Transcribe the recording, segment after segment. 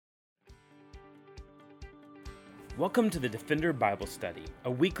Welcome to the Defender Bible Study,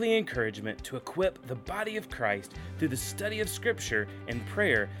 a weekly encouragement to equip the body of Christ through the study of Scripture and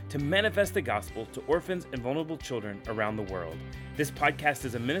prayer to manifest the gospel to orphans and vulnerable children around the world. This podcast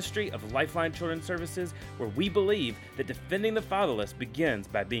is a ministry of Lifeline Children's Services where we believe that defending the fatherless begins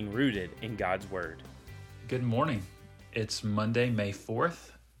by being rooted in God's Word. Good morning. It's Monday, May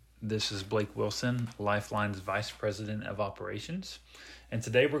 4th. This is Blake Wilson, Lifeline's Vice President of Operations. And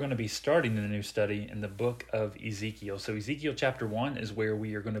today we're going to be starting a new study in the book of Ezekiel. So Ezekiel chapter 1 is where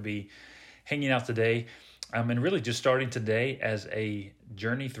we are going to be hanging out today. And really just starting today as a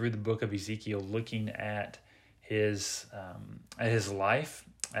journey through the book of Ezekiel, looking at his life,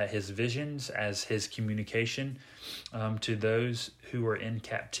 at his visions, as his communication to those who were in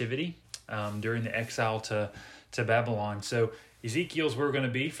captivity during the exile to Babylon. So Ezekiel's where we're going to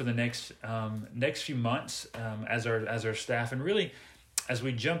be for the next few months as our staff. And really, as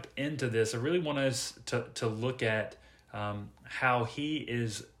we jump into this, I really want us to look at how he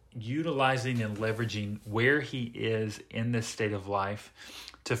is utilizing and leveraging where he is in this state of life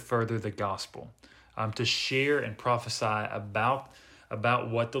to further the gospel, to share and prophesy about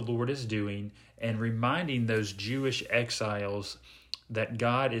what the Lord is doing, and reminding those Jewish exiles that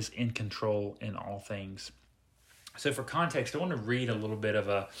God is in control in all things. So for context, I want to read a little bit of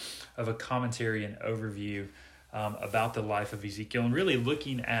a commentary and overview about the life of Ezekiel, and really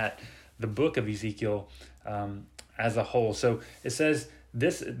looking at the book of Ezekiel as a whole. So it says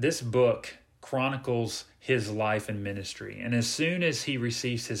this book chronicles his life and ministry. And as soon as he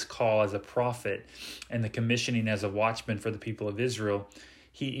receives his call as a prophet and the commissioning as a watchman for the people of Israel,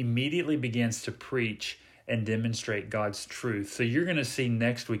 he immediately begins to preach and demonstrate God's truth. So you're going to see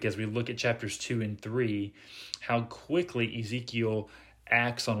next week, as we look at chapters 2 and 3, how quickly Ezekiel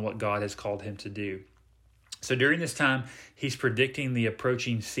acts on what God has called him to do. So during this time, he's predicting the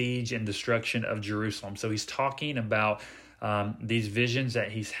approaching siege and destruction of Jerusalem. So he's talking about these visions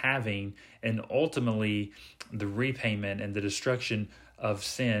that he's having, and ultimately the repayment and the destruction of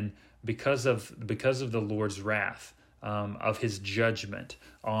sin because of the Lord's wrath, of his judgment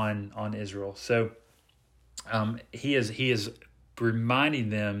on Israel. So he is reminding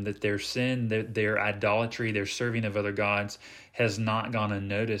them that their sin, their idolatry, their serving of other gods has not gone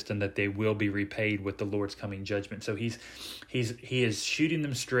unnoticed, and that they will be repaid with the Lord's coming judgment. So he is shooting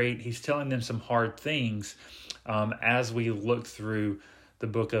them straight. He's telling them some hard things as we look through the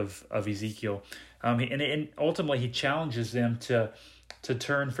book of Ezekiel, and ultimately he challenges them to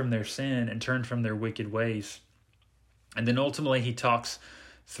turn from their sin and turn from their wicked ways, and then ultimately he talks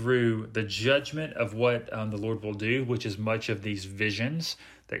through the judgment of what the Lord will do, which is much of these visions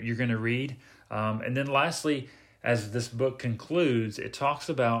that you're going to read. And then lastly, as this book concludes, it talks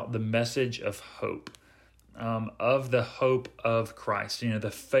about the message of hope, of the hope of Christ,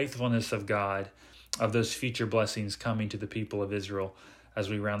 the faithfulness of God, of those future blessings coming to the people of Israel as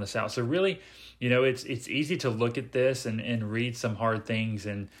we round this out. So really, it's easy to look at this and read some hard things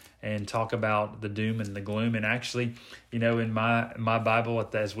and talk about the doom and the gloom. And actually, in my Bible,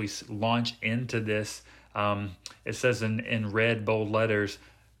 as we launch into this, it says in red bold letters,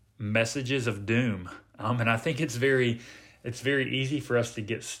 messages of doom. And I think it's very easy for us to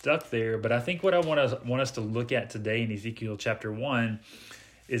get stuck there. But I think what I want us to look at today in Ezekiel chapter 1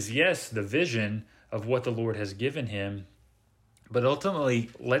 is, yes, the vision of what the Lord has given him, but ultimately,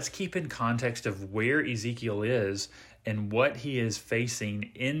 let's keep in context of where Ezekiel is and what he is facing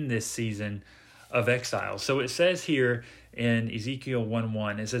in this season of exile. So it says here in Ezekiel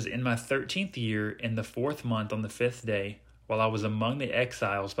 1:1, it says, "In my 13th year, in the 4th month, on the 5th day, while I was among the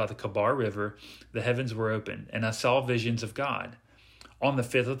exiles by the Kabar River, the heavens were opened, and I saw visions of God. On the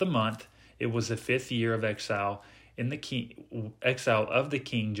 5th of the month, it was the 5th year of exile exile of the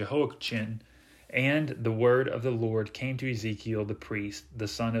king Jehoiachin, and the word of the Lord came to Ezekiel the priest, the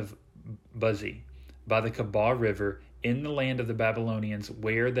son of Buzi, by the Kabar River, in the land of the Babylonians,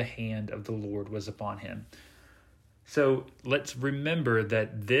 where the hand of the Lord was upon him." So let's remember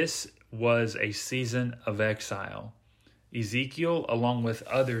that this was a season of exile. Ezekiel, along with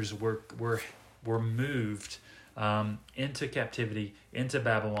others, were moved into captivity, into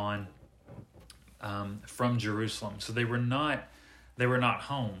Babylon, from Jerusalem. So they were not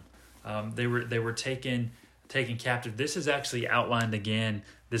home. They were taken captive. This is actually outlined again,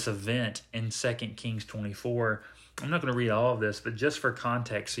 this event, in 2 Kings 24. I'm not going to read all of this, but just for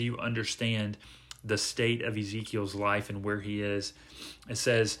context, so you understand the state of Ezekiel's life and where he is. It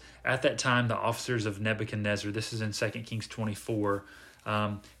says, "At that time, the officers of Nebuchadnezzar," this is in 2 Kings 24,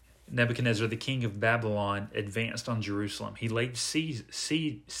 Nebuchadnezzar, the king of Babylon, advanced on Jerusalem. He laid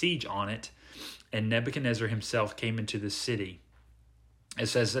siege on it, and Nebuchadnezzar himself came into the city. It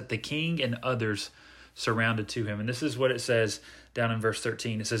says that the king and others surrounded to him. And this is what it says down in verse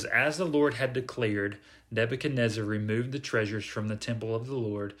 13. It says, "As the Lord had declared, Nebuchadnezzar removed the treasures from the temple of the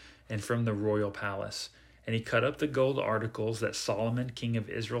Lord and from the royal palace. And he cut up the gold articles that Solomon, king of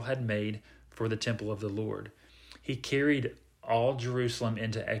Israel, had made for the temple of the Lord. He carried all Jerusalem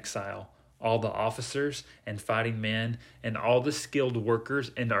into exile, all the officers and fighting men, and all the skilled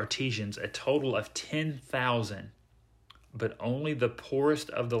workers and artisans, a total of 10,000. But only the poorest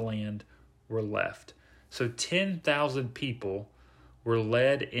of the land were left." So 10,000 people were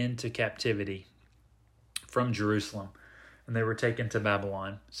led into captivity from Jerusalem, and they were taken to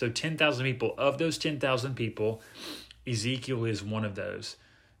Babylon. So 10,000 people. Of those 10,000 people, Ezekiel is one of those.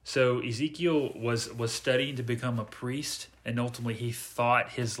 So Ezekiel was studying to become a priest, and ultimately he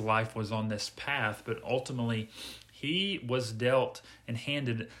thought his life was on this path, but ultimately he was dealt and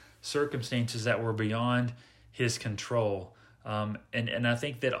handed circumstances that were beyond his control. And I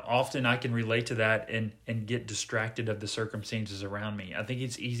think that often I can relate to that and get distracted of the circumstances around me. I think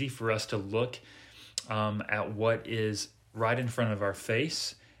it's easy for us to look at what is right in front of our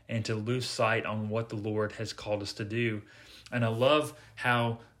face and to lose sight on what the Lord has called us to do. And I love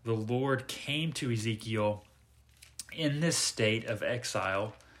how the Lord came to Ezekiel in this state of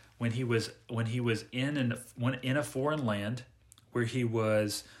exile when he was in a foreign land where he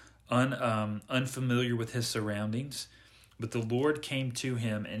was unfamiliar with his surroundings. But the Lord came to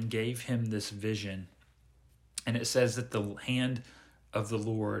him and gave him this vision. And it says that the hand of the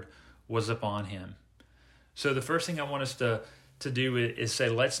Lord was upon him. So the first thing I want us to do is say,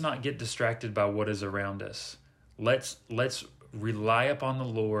 let's not get distracted by what is around us. Let's rely upon the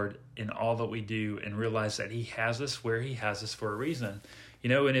Lord in all that we do and realize that he has us where he has us for a reason.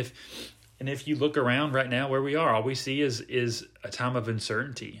 And if you look around right now where we are, all we see is a time of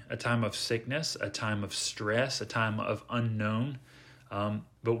uncertainty, a time of sickness, a time of stress, a time of unknown.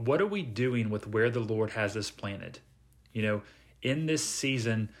 But what are we doing with where the Lord has us planted? In this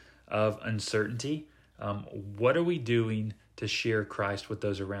season of uncertainty, what are we doing to share Christ with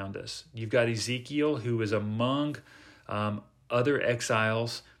those around us? You've got Ezekiel, who is among other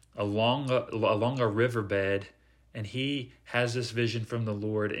exiles along a riverbed, and he has this vision from the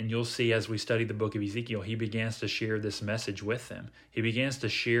Lord. And you'll see as we study the book of Ezekiel, he begins to share this message with them. He begins to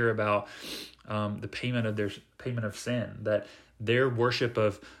share about the payment of sin, that their worship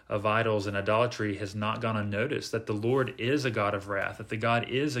of idols and idolatry has not gone unnoticed, that the Lord is a God of wrath, that God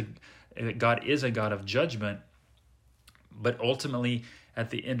is a God of judgment. But ultimately, at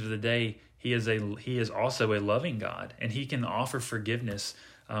the end of the day, he is also a loving God, and he can offer forgiveness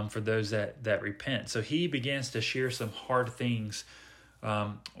for those that repent. So he begins to share some hard things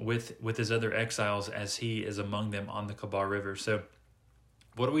with his other exiles as he is among them on the Kabar River. So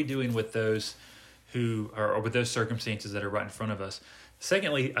what are we doing with those who are, or with those circumstances that are right in front of us?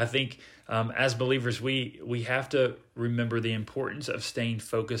 Secondly, I think as believers, we have to remember the importance of staying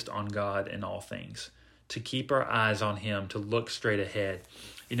focused on God in all things, to keep our eyes on him, to look straight ahead.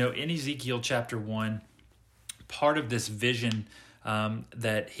 In Ezekiel chapter 1, part of this vision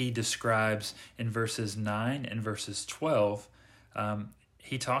that he describes in verses 9 and verses 12,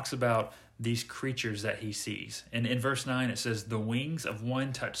 he talks about these creatures that he sees. And in verse 9 it says, "The wings of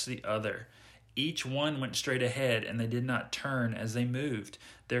one touched the other. Each one went straight ahead, and they did not turn as they moved.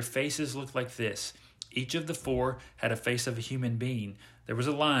 Their faces looked like this. Each of the four had a face of a human being. There was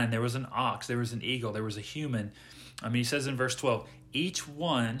a lion, there was an ox, there was an eagle, there was a human." He says in verse 12, "Each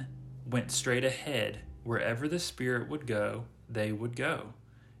one went straight ahead. Wherever the Spirit would go, they would go."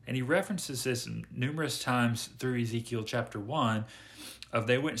 And he references this numerous times through Ezekiel chapter 1, of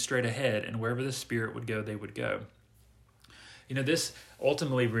they went straight ahead, and wherever the Spirit would go, they would go. This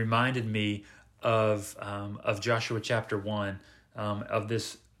ultimately reminded me of Joshua chapter 1, of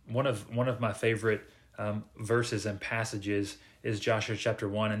this one of my favorite verses and passages is Joshua chapter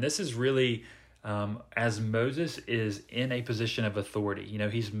 1. And this is really as Moses is in a position of authority.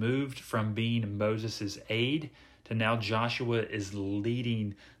 He's moved from being Moses' aide to now Joshua is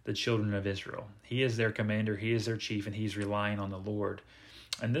leading the children of Israel. He is their commander, he is their chief, and he's relying on the Lord.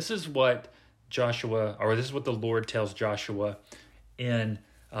 And this is what the Lord tells Joshua in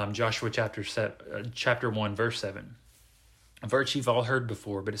Joshua chapter 1, verse 7. A verse you've all heard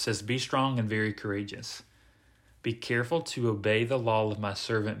before, but it says, "Be strong and very courageous. Be careful to obey the law of my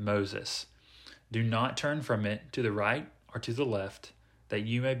servant Moses. Do not turn from it to the right or to the left, that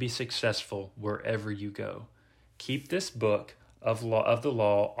you may be successful wherever you go. Keep this book of the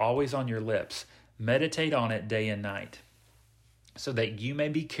law always on your lips. Meditate on it day and night, so that you may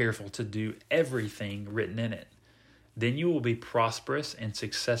be careful to do everything written in it. Then you will be prosperous and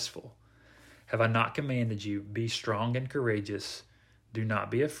successful. Have I not commanded you? Be strong and courageous. Do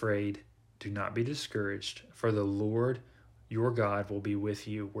not be afraid. do not be discouraged, for the Lord your God will be with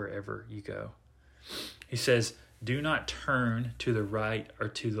you wherever you go. He says, do not turn to the right or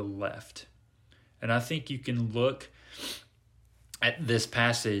to the left. And I think you can look at this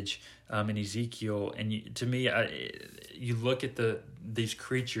passage in Ezekiel, and you look at these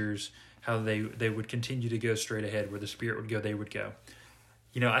creatures, how they would continue to go straight ahead. Where the Spirit would go, they would go.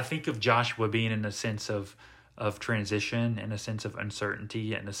 I think of Joshua being in a sense of transition, in a sense of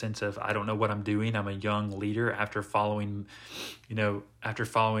uncertainty, in a sense of, I don't know what I'm doing. I'm a young leader after following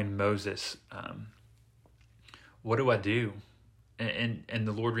Moses. What do I do? And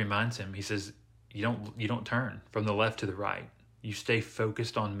the Lord reminds him. He says, you don't turn from the left to the right. You stay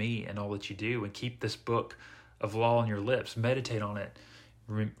focused on me and all that you do, and keep this book of law on your lips. Meditate on it.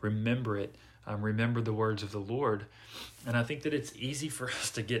 Remember it. Remember the words of the Lord. And I think that it's easy for us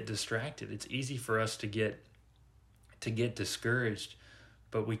to get distracted. It's easy for us to get discouraged,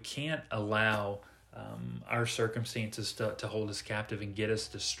 but we can't allow our circumstances to hold us captive and get us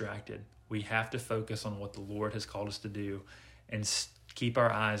distracted. We have to focus on what the Lord has called us to do and keep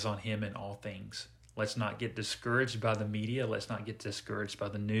our eyes on Him in all things. Let's not get discouraged by the media. Let's not get discouraged by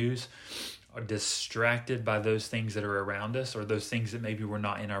the news, or distracted by those things that are around us, or those things that maybe were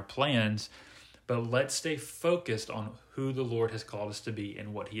not in our plans. But let's stay focused on who the Lord has called us to be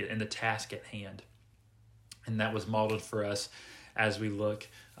and and the task at hand. And that was modeled for us as we look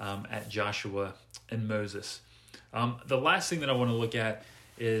at Joshua and Moses. The last thing that I want to look at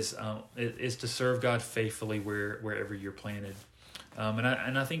is to serve God faithfully wherever you're planted.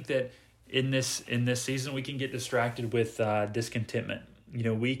 And I think that in this season we can get distracted with discontentment.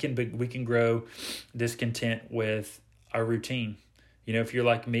 We can grow discontent with our routine. If you're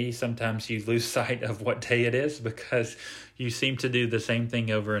like me, sometimes you lose sight of what day it is because you seem to do the same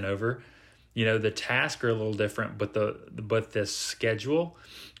thing over and over. The tasks are a little different, but the schedule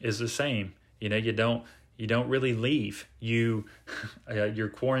is the same. You don't really leave. You're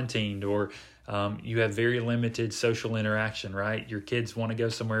quarantined, or you have very limited social interaction, right? Your kids want to go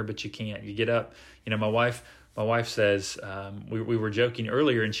somewhere, but you can't. You get up. My wife says, we were joking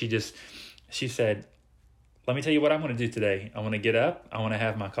earlier, and she said, let me tell you what I'm going to do today. I want to get up. I want to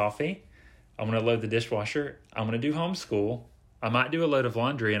have my coffee. I want to load the dishwasher. I'm going to do homeschool. I might do a load of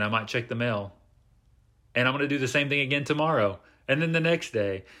laundry, and I might check the mail. And I'm going to do the same thing again tomorrow, and then the next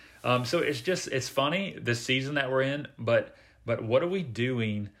day. So it's funny, the season that we're in, but what are we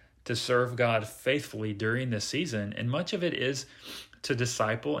doing to serve God faithfully during this season? And much of it is to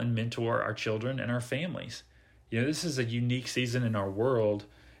disciple and mentor our children and our families. This is a unique season in our world.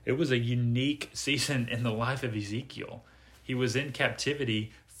 It was a unique season in the life of Ezekiel. He was in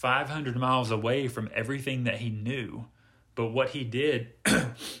captivity 500 miles away from everything that he knew. But what he did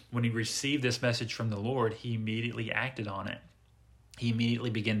when he received this message from the Lord, he immediately acted on it. He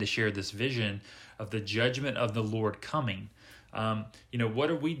immediately began to share this vision of the judgment of the Lord coming. What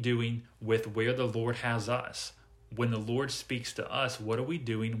are we doing with where the Lord has us? When the Lord speaks to us, what are we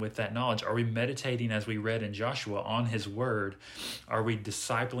doing with that knowledge? Are we meditating, as we read in Joshua, on His word? Are we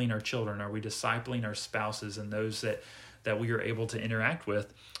discipling our children? Are we discipling our spouses and those that we are able to interact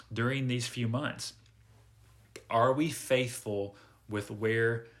with during these few months? Are we faithful with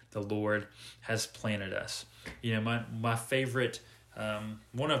where the Lord has planted us? My favorite,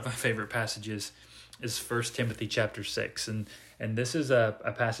 one of my favorite passages is 1 Timothy chapter 6. And this is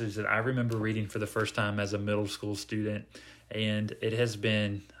a passage that I remember reading for the first time as a middle school student. And it has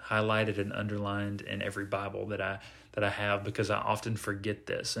been highlighted and underlined in every Bible that I have, because I often forget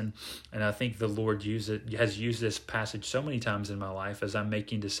this. And I think the Lord has used this passage so many times in my life as I'm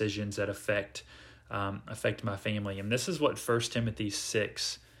making decisions that affect my family. And this is what 1 Timothy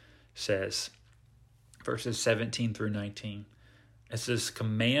 6 says, verses 17 through 19. It says,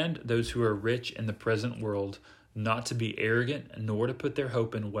 "Command those who are rich in the present world not to be arrogant, nor to put their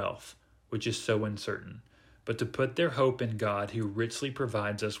hope in wealth, which is so uncertain, but to put their hope in God, who richly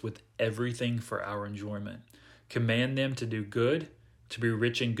provides us with everything for our enjoyment. Command them to do good, to be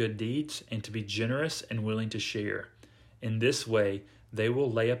rich in good deeds, and to be generous and willing to share. In this way, they will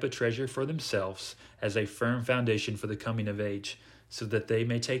lay up a treasure for themselves as a firm foundation for the coming of age, so that they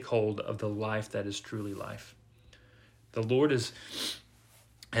may take hold of the life that is truly life." The Lord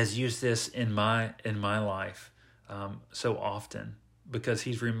has used this in my life so often, because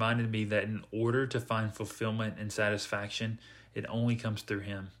He's reminded me that in order to find fulfillment and satisfaction, it only comes through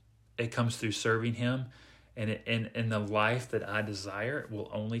Him. It comes through serving Him, and the life that I desire will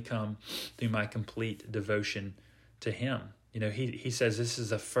only come through my complete devotion to Him. He says this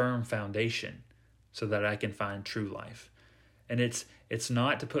is a firm foundation so that I can find true life. And it's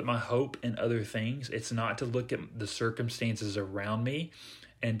not to put my hope in other things. It's not to look at the circumstances around me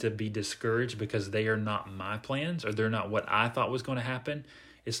and to be discouraged because they are not my plans or they're not what I thought was going to happen.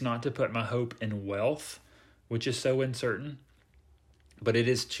 It's not to put my hope in wealth, which is so uncertain, but it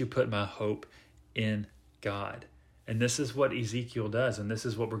is to put my hope in God. And this is what Ezekiel does, and this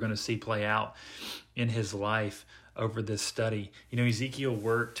is what we're going to see play out in his life over this study. Ezekiel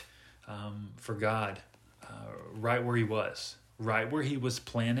worked for God right where he was, right where he was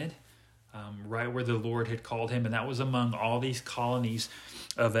planted, right where the Lord had called him, and that was among all these colonies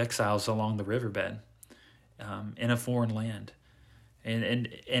of exiles along the riverbed in a foreign land. And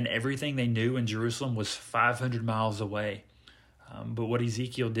everything they knew in Jerusalem was 500 miles away. But what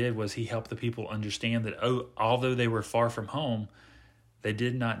Ezekiel did was he helped the people understand that although they were far from home, they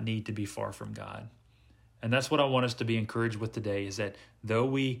did not need to be far from God. And that's what I want us to be encouraged with today, is that though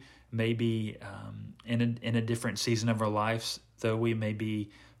we may be in a different season of our lives, though we may be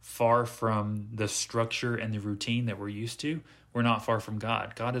far from the structure and the routine that we're used to, we're not far from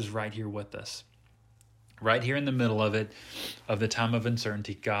God. God is right here with us. Right here in the middle of it, of the time of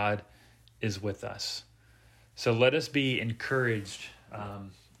uncertainty, God is with us. So let us be encouraged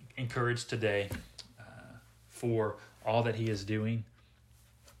today for all that he is doing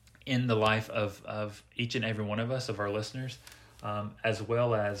in the life of each and every one of us, of our listeners, as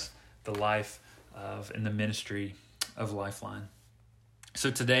well as the life of in the ministry of Lifeline. So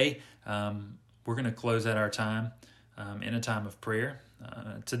today, we're going to close out our time in a time of prayer.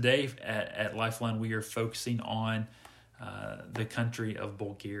 Today at Lifeline, we are focusing on the country of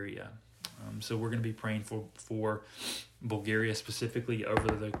Bulgaria. So we're going to be praying for Bulgaria specifically over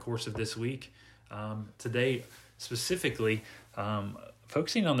the course of this week. Today, specifically,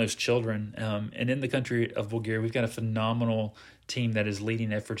 focusing on those children. And in the country of Bulgaria, we've got a phenomenal team that is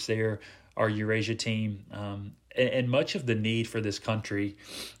leading efforts there, our Eurasia team. And much of the need for this country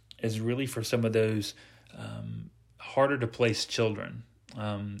is really for some of those harder to place children,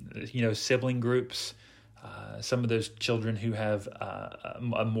 sibling groups, some of those children who have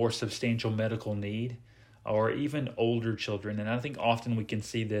a more substantial medical need, or even older children. And I think often we can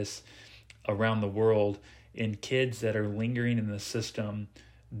see this around the world in kids that are lingering in the system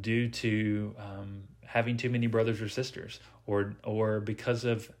due to having too many brothers or sisters, or because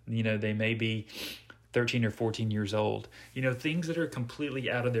of, they may be 13 or 14 years old, things that are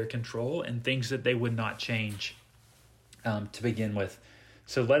completely out of their control and things that they would not change to begin with.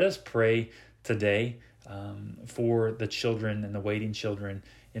 So let us pray today for the children and the waiting children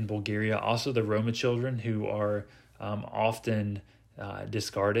in Bulgaria, also the Roma children who are often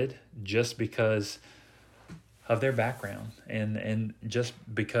discarded just because of their background and just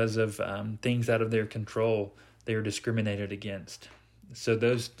because of things out of their control. They are discriminated against. So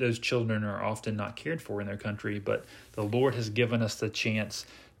those children are often not cared for in their country, but the Lord has given us the chance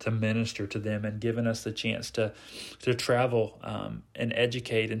to minister to them and given us the chance to travel and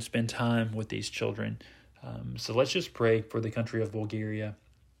educate and spend time with these children. So let's just pray for the country of Bulgaria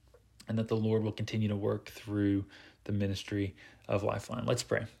and that the Lord will continue to work through the ministry of Lifeline. Let's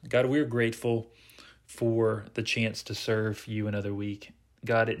pray. God, we are grateful for the chance to serve you another week.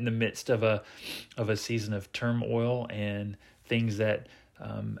 God, in the midst of a season of turmoil and things that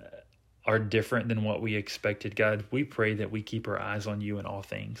are different than what we expected, God, we pray that we keep our eyes on you in all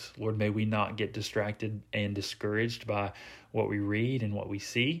things. Lord, may we not get distracted and discouraged by what we read and what we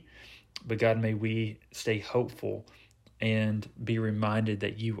see, but God, may we stay hopeful and be reminded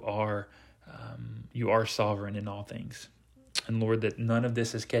that you are sovereign in all things. And Lord, that none of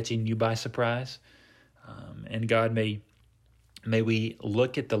this is catching you by surprise. And God, may we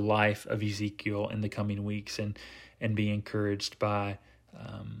look at the life of Ezekiel in the coming weeks and be encouraged by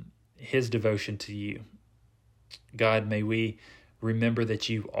his devotion to you. God, may we remember that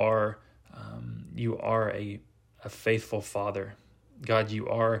you are a faithful Father. God, you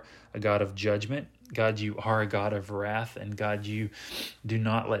are a God of judgment. God, you are a God of wrath. And God, you do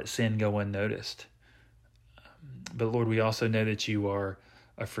not let sin go unnoticed. But Lord, we also know that you are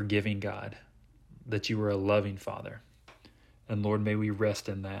a forgiving God, that you are a loving Father. And Lord, may we rest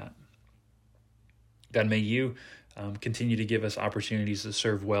in that. God, may you continue to give us opportunities to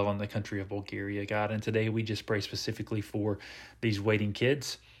serve well in the country of Bulgaria, God. And today we just pray specifically for these waiting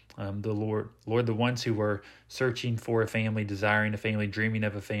kids, the Lord, the ones who are searching for a family, desiring a family, dreaming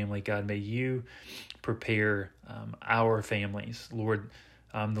of a family. God, may you prepare our families, Lord,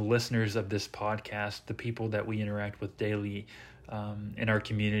 the listeners of this podcast, the people that we interact with daily in our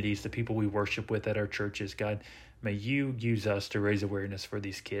communities, the people we worship with at our churches. God, may you use us to raise awareness for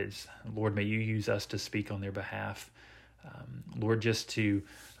these kids. Lord, may you use us to speak on their behalf. Lord, just to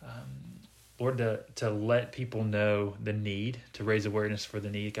let people know the need, to raise awareness for the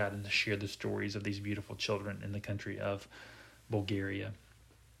need, God, and to share the stories of these beautiful children in the country of Bulgaria.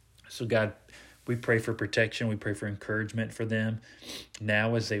 So God, we pray for protection. We pray for encouragement for them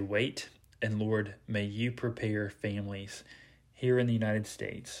now as they wait. And Lord, may you prepare families here in the United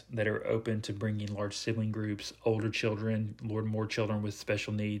States that are open to bringing large sibling groups, older children, Lord, more children with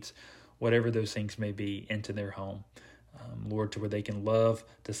special needs, whatever those things may be, into their home. Lord, to where they can love,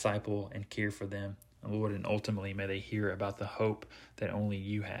 disciple, and care for them. And Lord, and ultimately may they hear about the hope that only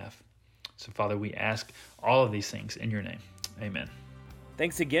you have. So Father, we ask all of these things in your name. Amen.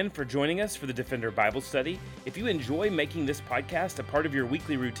 Thanks again for joining us for the Defender Bible Study. If you enjoy making this podcast a part of your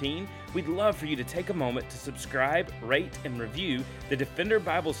weekly routine, we'd love for you to take a moment to subscribe, rate, and review the Defender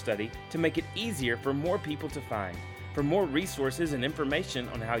Bible Study to make it easier for more people to find. For more resources and information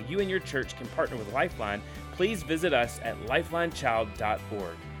on how you and your church can partner with Lifeline, please visit us at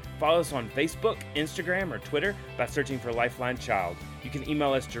lifelinechild.org. Follow us on Facebook, Instagram, or Twitter by searching for Lifeline Child. You can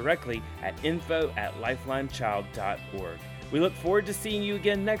email us directly at info@lifelinechild.org. We look forward to seeing you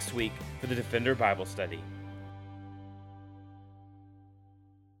again next week for the Defender Bible Study.